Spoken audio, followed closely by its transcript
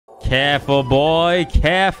Careful, boy,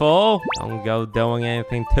 careful. Don't go doing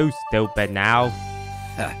anything too stupid now.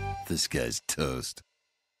 Ha, this guy's toast.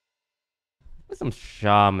 With some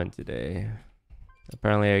shaman today.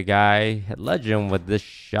 Apparently a guy had legend with this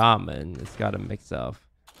shaman. It's got a mix of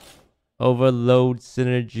overload,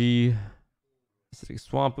 synergy, acidic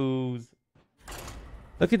swamp ooze.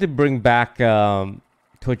 Looking to bring back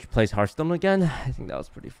Twitch plays Hearthstone again. I think that was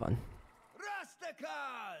pretty fun.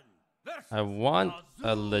 I want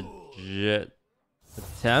a legit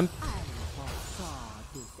attempt.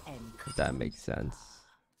 If that makes sense.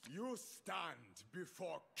 You stand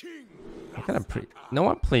before King. What kind of priest? No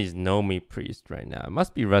one plays Nomi priest right now. It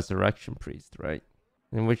must be resurrection priest, right?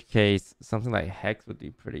 In which case, something like Hex would be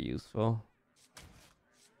pretty useful.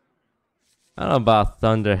 I don't know about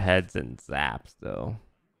Thunderheads and Zaps though.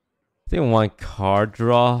 I think one card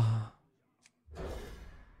draw.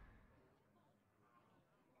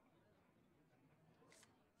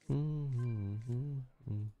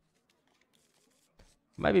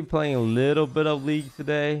 Might be playing a little bit of League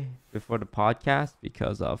today before the podcast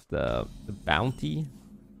because of the bounty.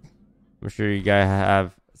 I'm sure you guys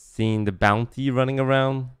have seen the bounty running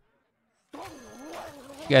around. You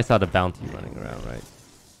guys saw the bounty running around, right?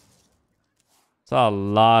 Saw a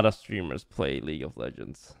lot of streamers play League of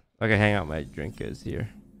Legends. Okay, hang out, my drink is here.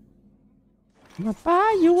 I'm gonna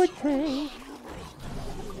buy you a drink.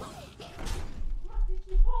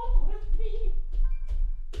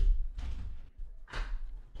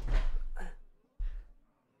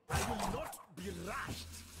 I will not be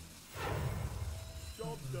rushed.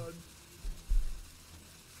 Job done.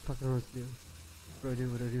 Fucking what to do. What do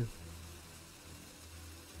I do?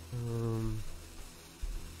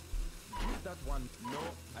 Give that one. No,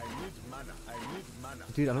 I need mana.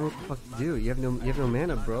 Dude, I don't know what the fuck to do. You have no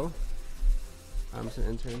mana, bro. I'm just an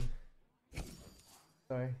intern.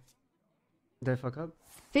 Sorry. Did I fuck up?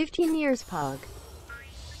 15 years, Pog.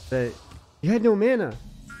 But you had no mana.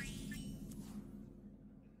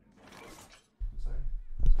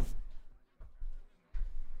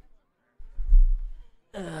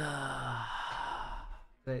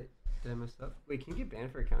 Wait, did I mess up? Wait, can you get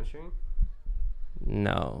banned for account sharing?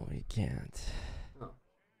 No, you can't. Oh.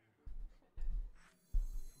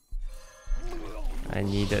 I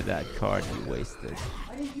needed that card you wasted.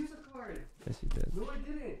 I didn't use a card. Yes, you did. No, I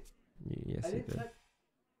didn't. Yes, you did.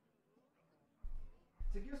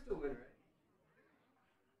 So you're still win, right?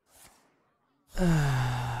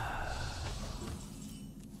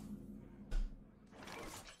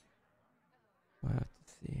 We'll have to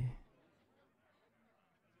see.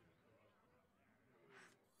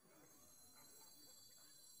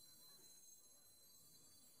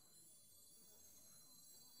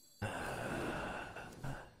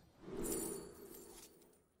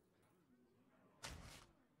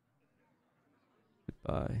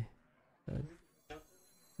 Goodbye.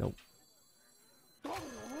 Nope.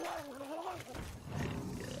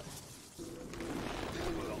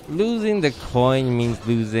 Losing the coin means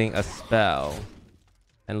losing a spell.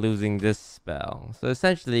 And losing this spell. So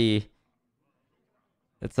essentially,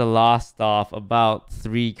 it's a loss of about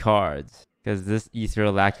 3 cards. Because this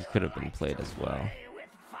Ethereal Lackey could have been played as well.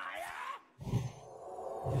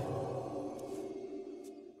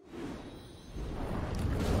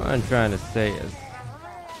 What I'm trying to say is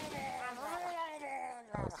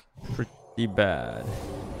that was pretty bad.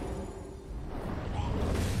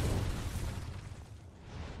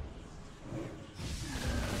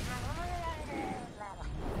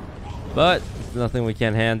 But it's nothing we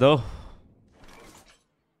can't handle.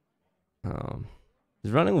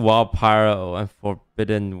 He's running Wild Pyro and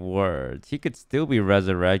Forbidden Words. He could still be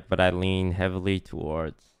Resurrect, but I lean heavily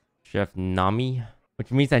towards Chef Nami.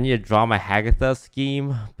 Which means I need to draw my Hagatha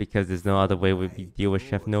scheme because there's no other way we deal with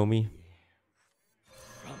Chef Nomi.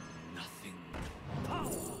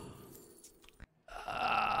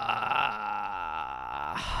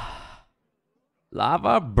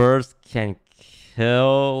 Lava Burst can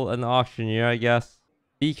kill an Auctioneer, I guess.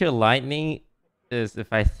 Beaker Lightning is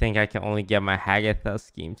if I think I can only get my Hagatha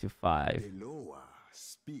scheme to 5. Eloa,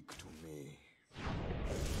 speak to me.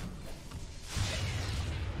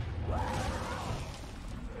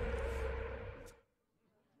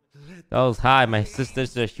 That was hi. My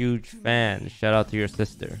sister's a huge fan. Shout out to your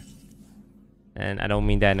sister. And I don't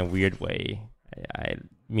mean that in a weird way. I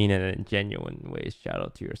mean it in a genuine way. Shout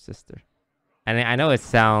out to your sister. And I know it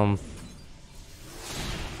sounds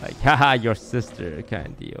like haha your sister kind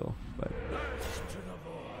of deal, but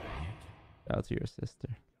shout out to your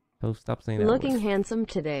sister. Oh, stop saying that. Looking word. handsome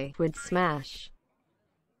today would smash.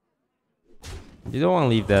 You don't want to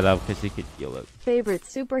leave that up because you could heal it. Favorite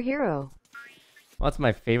superhero? What's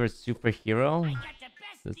my favorite superhero?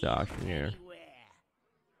 This is the auctioneer.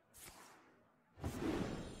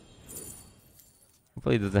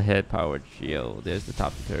 Hopefully it doesn't hit powered shield. There's the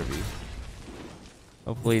topsy-turvy.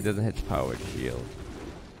 Hopefully it doesn't hit powered shield.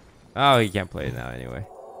 Oh, he can't play it now anyway.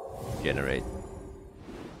 Generate.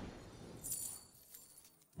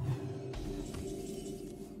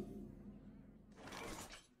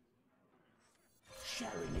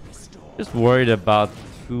 Just worried about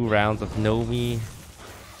 2 rounds of Nomi.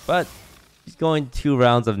 But he's going 2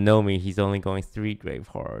 rounds of Nomi. He's only going 3 Grave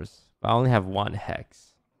Horrors. I only have 1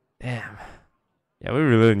 Hex. Damn. Yeah, we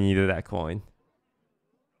really needed that coin.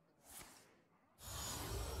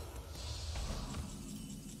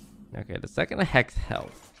 Okay, the second Hex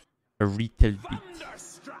health. A little bit.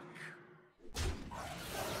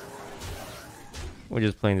 We're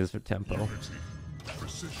just playing this for tempo.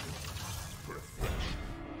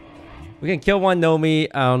 We can kill 1 Nomi.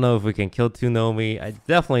 I don't know if we can kill 2 Nomi. I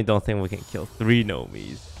definitely don't think we can kill 3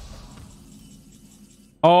 Nomis.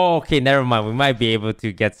 Oh, okay, never mind. We might be able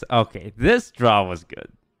to get... Okay, this draw was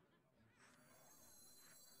good.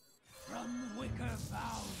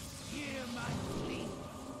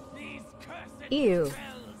 Ew.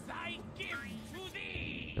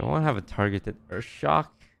 Do I want to have a targeted Earth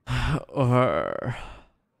Shock? Or...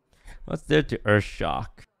 What's there to Earth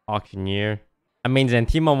Shock? Auctioneer. I mean,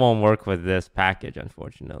 Zentima won't work with this package,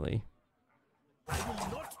 unfortunately.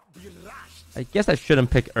 I guess I shouldn't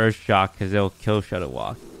pick Earth Shock because it'll kill Shadow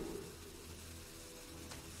Walk.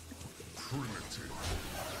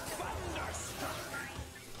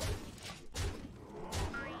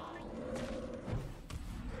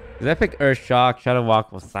 If I pick Earth Shock, Shadow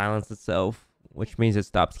Walk will silence itself, which means it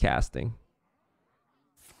stops casting.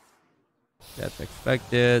 That's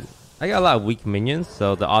expected. I got a lot of weak minions,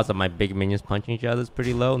 so the odds of my big minions punching each other is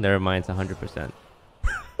pretty low. Never mind, it's 100%.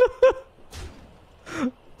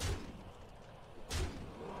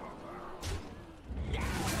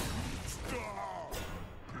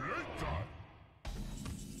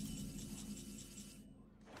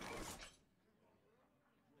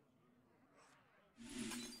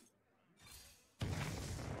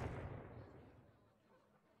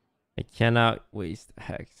 I cannot waste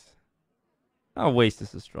Hex. Oh, waste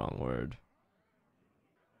is a strong word.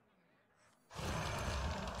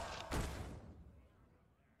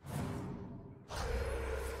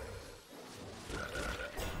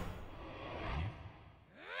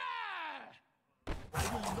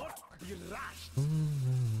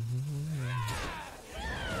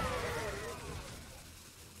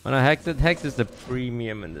 When I Hex it, Hex is a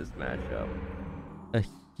premium in this matchup. A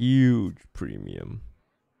huge premium.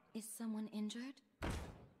 Is someone injured?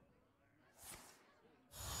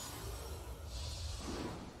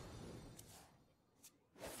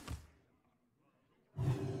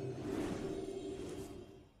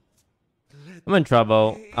 I'm in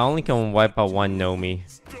trouble. I only can wipe out 1 Nomi.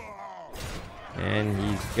 And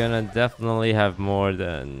he's gonna definitely have more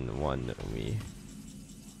than 1 Nomi.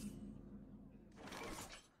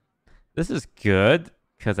 This is good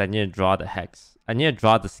because I need to draw the Hex. I need to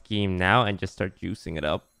draw the scheme now and just start juicing it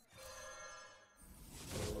up.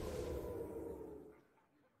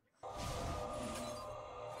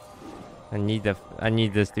 I need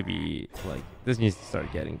this to be like, this needs to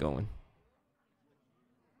start getting going.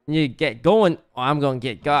 You get going, or I'm gonna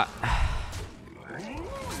get got.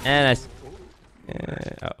 And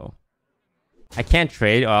uh-oh. I can't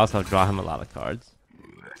trade, or else I'll draw him a lot of cards.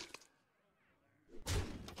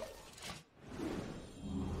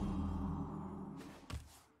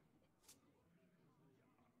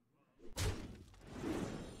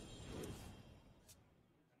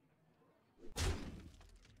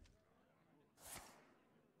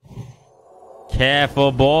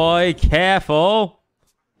 Careful, boy, careful.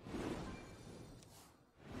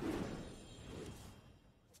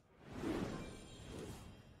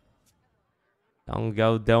 Don't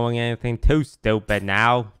go doing anything too stupid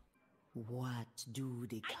now. What do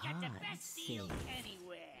the cards say?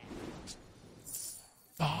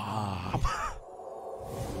 Stop.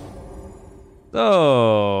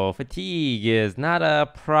 So, fatigue is not a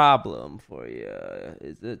problem for you,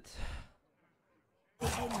 is it? The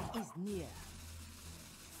end is near.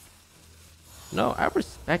 No, I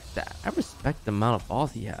respect that. I respect the amount of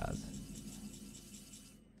balls he has.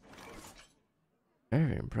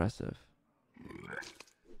 Very impressive.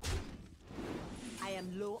 I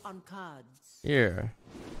am low on cards. Here.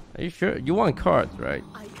 Are you sure? You want cards, right?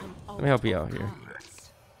 I am Let me help you out here.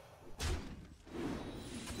 cards.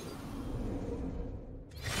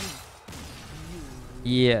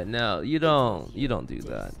 Yeah, no, you don't do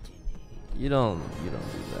that. You don't do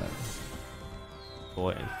that.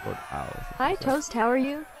 Boy, in 4 hours. Hi, Toast. How are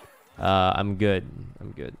you? I'm good.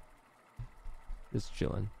 I'm good. Just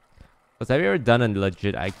chilling. But have you ever done a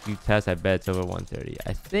legit IQ test? I bet it's over 130.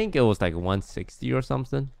 I think it was like 160 or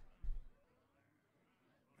something.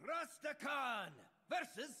 Rastakhan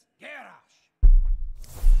versus Garrosh.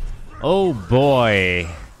 Oh boy.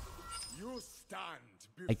 You stand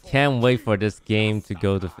I can't wait for this game to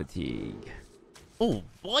go to fatigue. Oh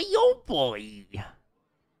boy, oh boy.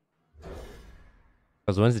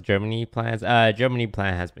 Because when's the Germany plans? Germany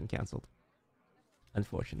plan has been cancelled.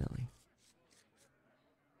 Unfortunately.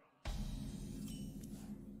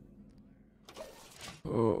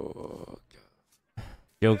 Oh, God.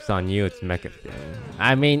 Joke's on you, it's mecha'thun.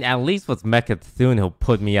 I mean, at least with mecha'thun, he'll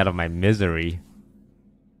put me out of my misery.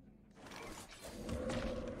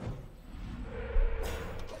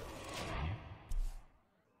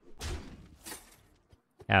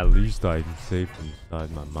 At least I'm safe inside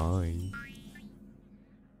my mind.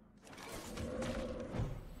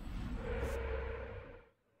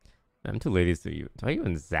 I'm too lazy to even. Do I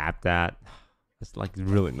even zap that? It's like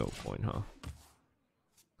really no point, huh?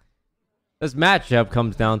 This matchup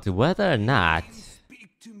comes down to whether or not. speak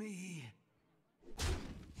to me.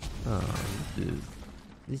 Oh,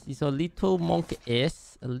 this is a little monk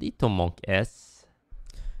S. A little monk S.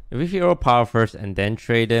 If we hero power first and then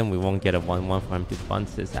trade him, we won't get a 1-1 for him to bunch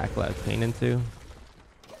his Acolyte Queen into.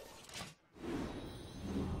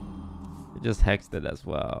 We just hexed it as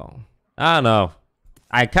well. I don't know.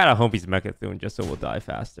 I kind of hope he's mecha'thun just so we'll die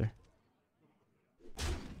faster.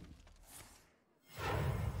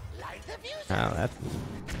 Oh, that's...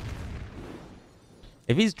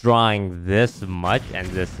 If he's drawing this much, and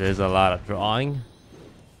this is a lot of drawing,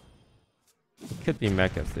 it could be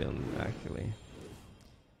mecha'thun actually.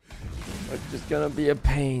 Which is gonna be a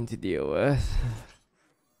pain to deal with.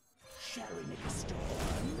 Shall we make a storm?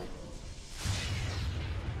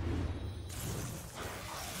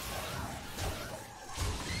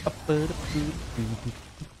 Oh,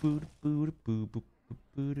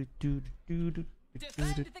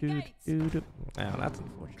 that's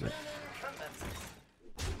unfortunate.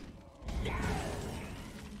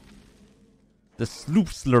 The sloop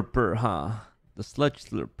slurper, huh? The sludge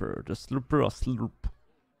slurper. The slurper of slurp.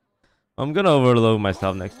 I'm gonna overload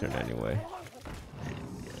myself next turn anyway.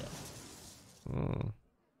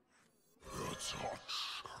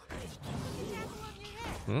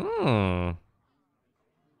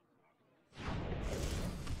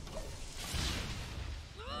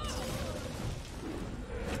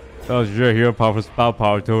 That was your hero power for spell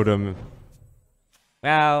power totem.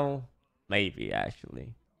 Well, maybe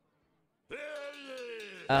actually. Oh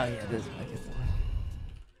yeah, this is mecha'thun.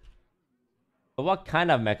 But what kind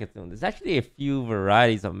of mecha'thun? There's actually a few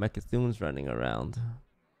varieties of mecha'thuns running around.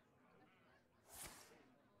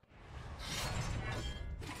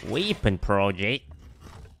 Weapon project.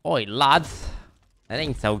 Oi lads, that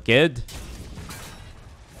ain't so good.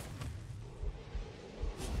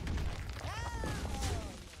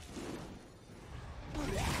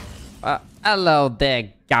 Hello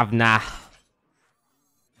there, governor.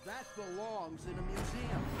 That belongs in a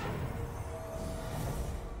museum.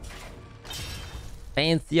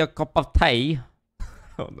 Fancy a cup of tea? I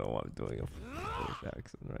don't know why I'm doing a British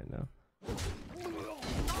accent right now.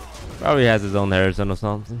 Probably has his own Hearthstone or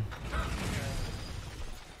something.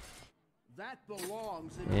 That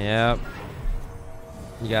belongs in Yep.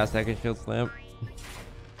 You got a second shield slam.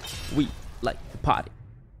 We like the party.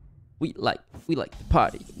 We like the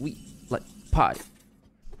party. We like the party.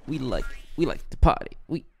 We like the party.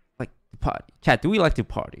 We like the party. Chat, do we like to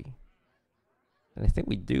party? And I think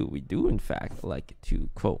we do. We do in fact like to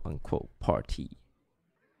quote unquote party.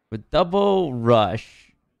 With double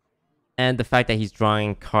rush and the fact that he's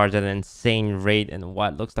drawing cards at an insane rate in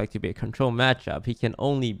what looks like to be a control matchup, he can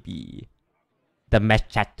only be the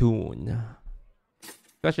mecha'thun.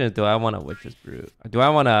 Question is, do I want a Witch's Brew? Do I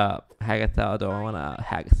want a Hagatha or do I want a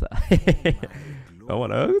Hagatha? Do I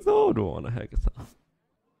want a Hagatha or do I want a Hagatha?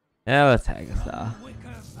 Yeah, let's Hagatha.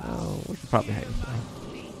 Oh, we should probably Hagatha.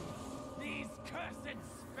 these cursed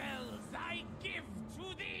spells I give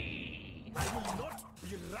to thee. I will not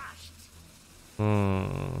be rushed.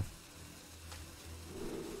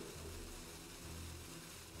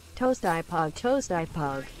 Toast iPog, toast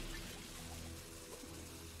iPog.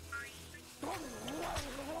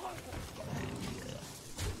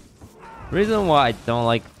 Reason why I don't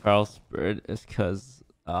like Feral Spirit is because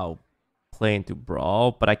I'll play into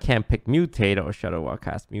Brawl, but I can't pick Mutate or Shadow Walk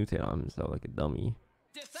cast Mutate on him, so like a dummy.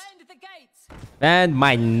 Defend the gates. Defend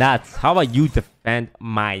my nuts. How about you defend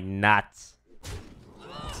my nuts?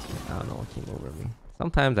 I don't know what came over me.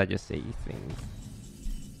 Sometimes I just say things.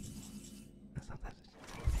 Sometimes I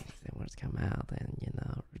just say things and we're cards come out, and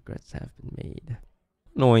regrets have been made.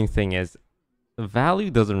 Annoying thing is, the value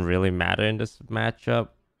doesn't really matter in this matchup.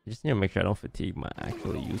 I just need to make sure I don't fatigue my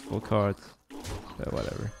actually useful cards. So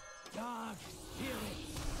whatever. Dark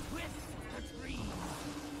spirits, twist the tree,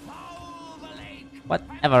 foul the lake,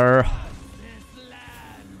 Whatever. this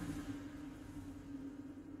land.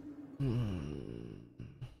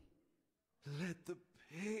 Let the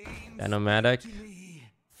pain Animatic. to me.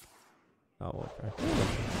 Oh, okay.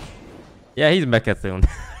 Yeah, he's mecha'thun.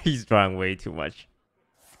 He's drawing way too much.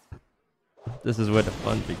 This is where the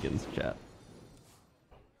fun begins, chat.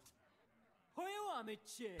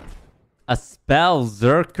 A spell,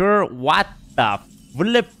 Zerker? What the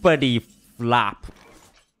flippity flop?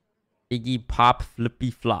 Iggy pop,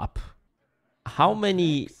 flippy flop. How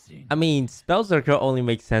many... I mean, spell Zerker only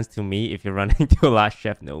makes sense to me if you're running into a lot of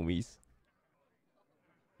Chef Nomis.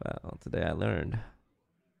 Well, today I learned.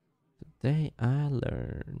 Today I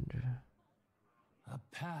learned. A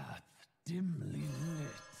path dimly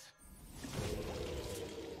lit.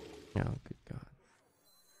 Oh, good God.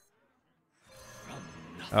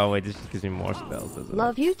 Oh, wait, this just gives me more spells, doesn't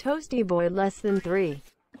Love it? you, Toasty Boy, less than 3.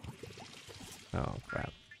 Oh,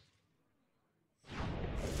 crap.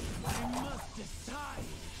 I must decide.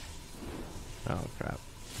 Oh, crap.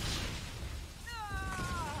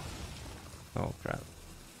 Oh, crap.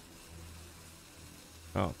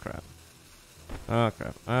 Oh, crap. Oh,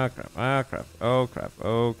 crap. Oh, crap. Oh, crap. Oh, crap.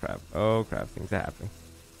 Oh, crap. Oh, crap. Things are happening.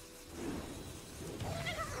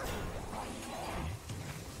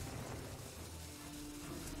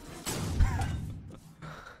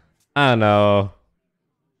 I don't know.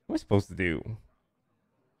 What am I supposed to do?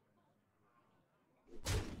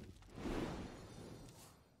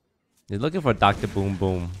 You're looking for Dr. Boom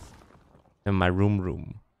Boom in my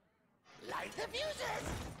room. Light the fuses.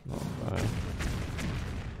 Oh, fine.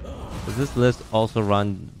 Does this list also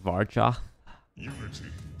run Varcha? Unity,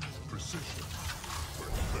 precision.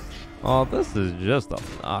 Oh, this is just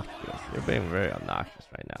obnoxious. You're being very obnoxious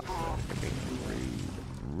right now. So you're being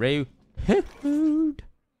rude.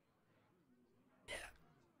 Yeah,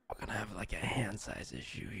 we're gonna have like a hand size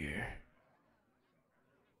issue here.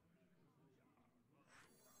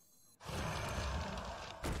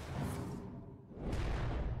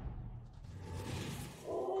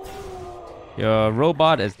 Your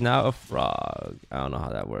robot is now a frog. I don't know how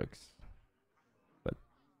that works, but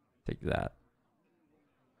take that.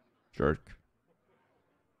 Jerk.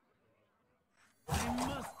 I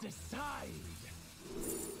must decide.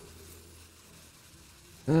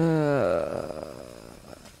 Let's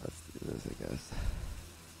do this, I guess.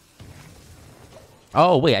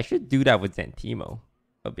 Oh, wait, I should do that with Zantimo.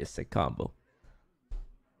 That'd be a sick combo.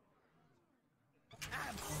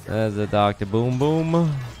 There's a Dr. Boom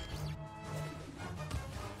Boom.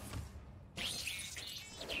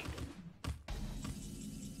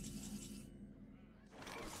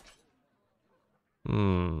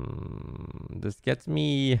 This gets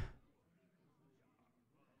me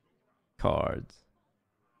cards.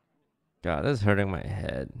 God, this is hurting my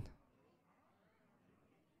head.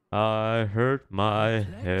 I hurt my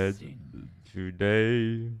head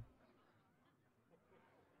today.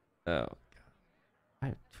 Oh, God. I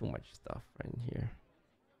have too much stuff right in here.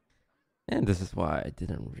 And this is why I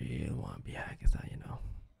didn't really want to be Hagatha, you know.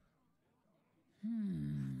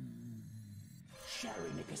 Shall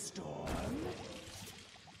we make a storm?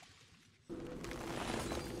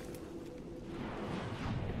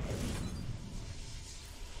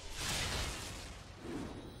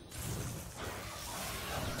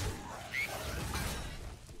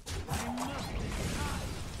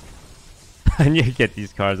 I need to get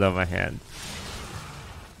these cards out of my hand.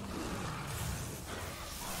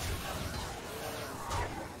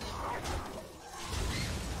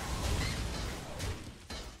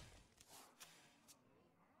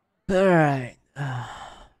 Alright.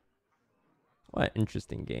 What an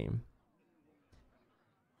interesting game.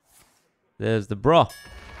 There's the Brawl.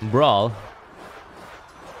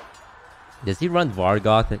 Does he run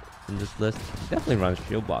Vargoth in this list? He definitely runs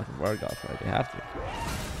Shield Block and Vargoth, right? They have to.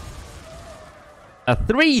 A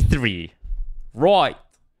 3-3. Right.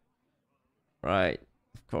 Right.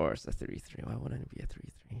 Of course, a 3-3. Why wouldn't it be a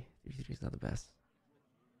 3-3? 3-3 is not the best.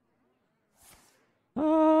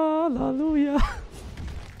 Hallelujah.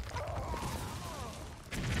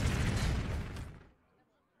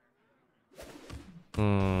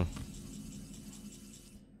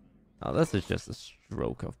 Oh, this is just a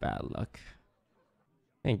stroke of bad luck.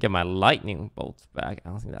 I can get my lightning bolts back. I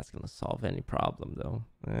don't think that's gonna solve any problem though.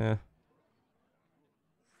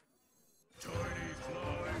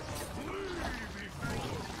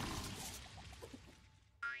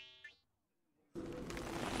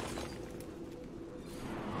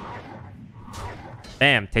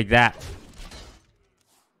 Bam, take that.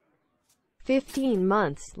 15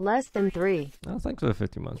 months, less than 3. Oh, thanks for the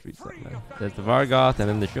 50 months reset, man. There's the Vargoth and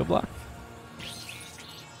then the shield block.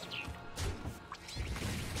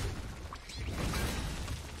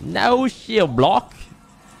 No shield block.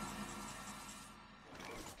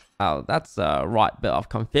 Oh, that's a right bit of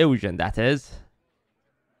confusion, that is.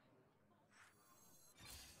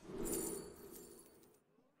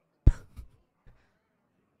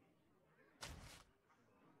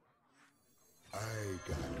 I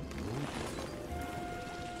got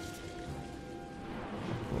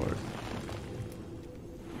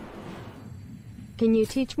Can you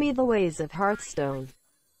teach me the ways of Hearthstone?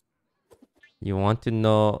 You want to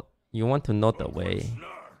know the way.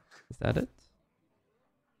 Is that it?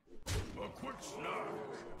 a quick snack.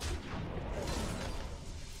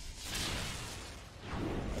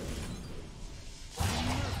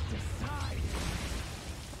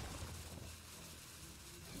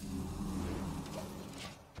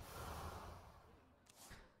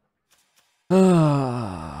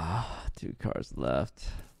 Ah, 2 cards left.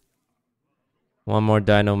 One more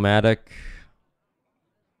Dinomatic.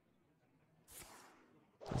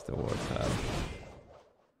 Just the war tab.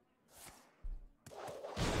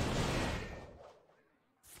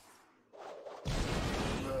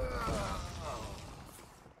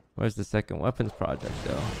 Where's the second weapons project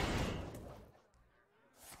though?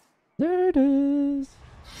 There it is.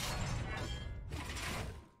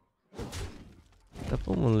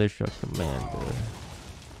 Double militia commander.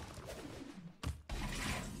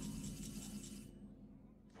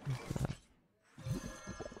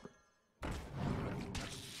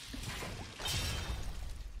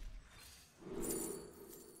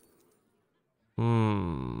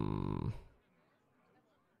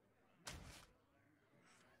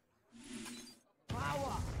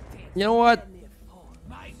 You know what?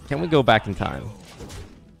 Can we go back in time?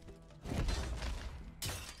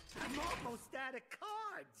 I'm almost out of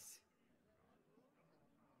cards.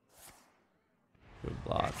 Shield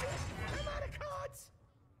block. I'm out of cards.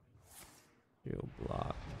 Shield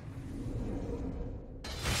block.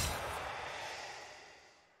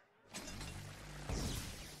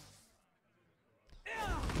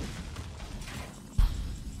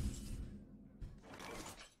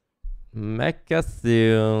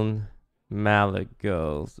 Mecha'thun,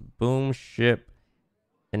 Malagos, Boom Ship,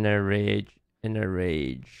 in a rage,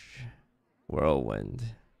 Whirlwind.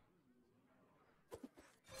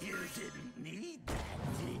 You didn't need that,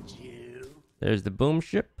 did you? There's the Boom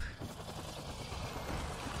Ship.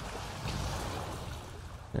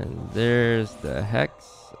 And there's the Hex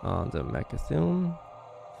on the Mecha'thun.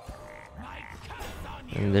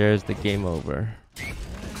 And there's the Game Over.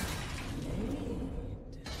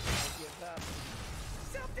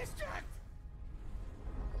 Self-destruct.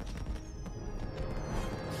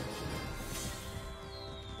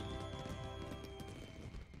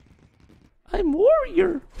 I'm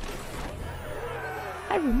warrior.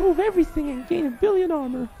 I remove everything and gain 1 billion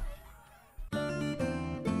armor.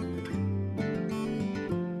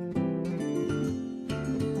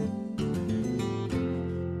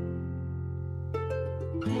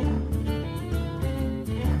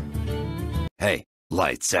 Hey,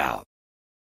 lights out.